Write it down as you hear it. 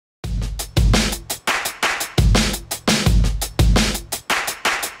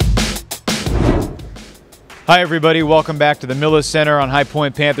Hi everybody, welcome back to the Millis Center on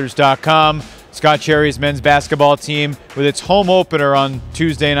HighPointPanthers.com. Scott Cherry's men's basketball team with its home opener on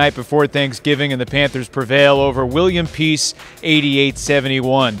Tuesday night before Thanksgiving, and the Panthers prevail over William Peace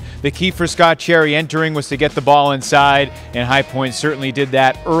 88-71. The key for Scott Cherry entering was to get the ball inside, and High Point certainly did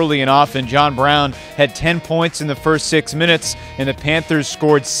that early and often. John Brown had 10 points in the first 6 minutes, and the Panthers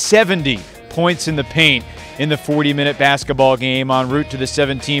scored 70 points in the paint in the 40-minute basketball game en route to the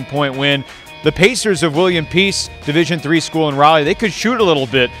 17-point win. The Pacers of William Peace, Division III school in Raleigh, they could shoot a little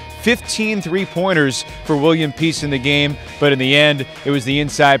bit. 15 three-pointers for William Peace in the game, but in the end, it was the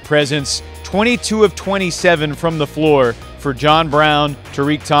inside presence. 22 of 27 from the floor for John Brown,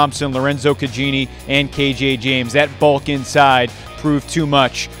 Tariq Thompson, Lorenzo Cagini, and KJ James. That bulk inside proved too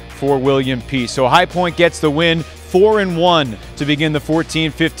much for William Peace. So High Point gets the win, 4-1 to begin the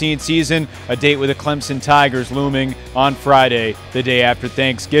 14-15 season, a date with the Clemson Tigers looming on Friday, the day after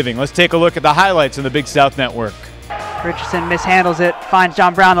Thanksgiving. Let's take a look at the highlights on the Big South Network. Richardson mishandles it, finds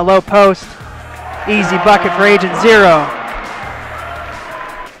John Brown the low post. Easy bucket for Agent Zero.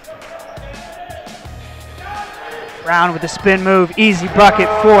 Brown with the spin move, easy bucket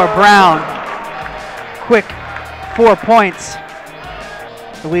for Brown. Quick 4 points,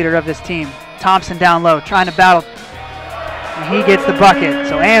 the leader of this team. Thompson down low, trying to battle, and he gets the bucket.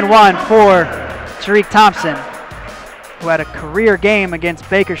 So and one for Tariq Thompson, who had a career game against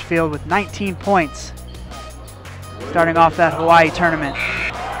Bakersfield with 19 points, starting off that Hawaii tournament.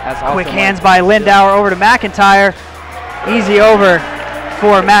 Quick hands by Lindauer over to McIntyre. Easy over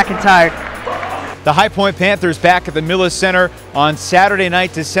for McIntyre. The High Point Panthers back at the Millis Center on Saturday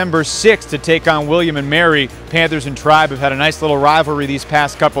night, December 6th to take on William and Mary. Panthers and Tribe have had a nice little rivalry these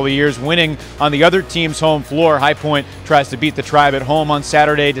past couple of years, winning on the other team's home floor. High Point tries to beat the Tribe at home on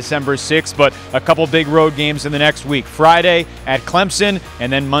Saturday, December 6th, but a couple big road games in the next week. Friday at Clemson,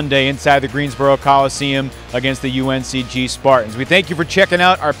 and then Monday inside the Greensboro Coliseum against the UNCG Spartans. We thank you for checking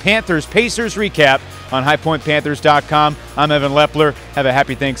out our Panthers-Pacers recap on HighPointPanthers.com. I'm Evan Lepler. Have a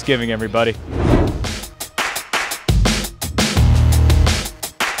happy Thanksgiving, everybody.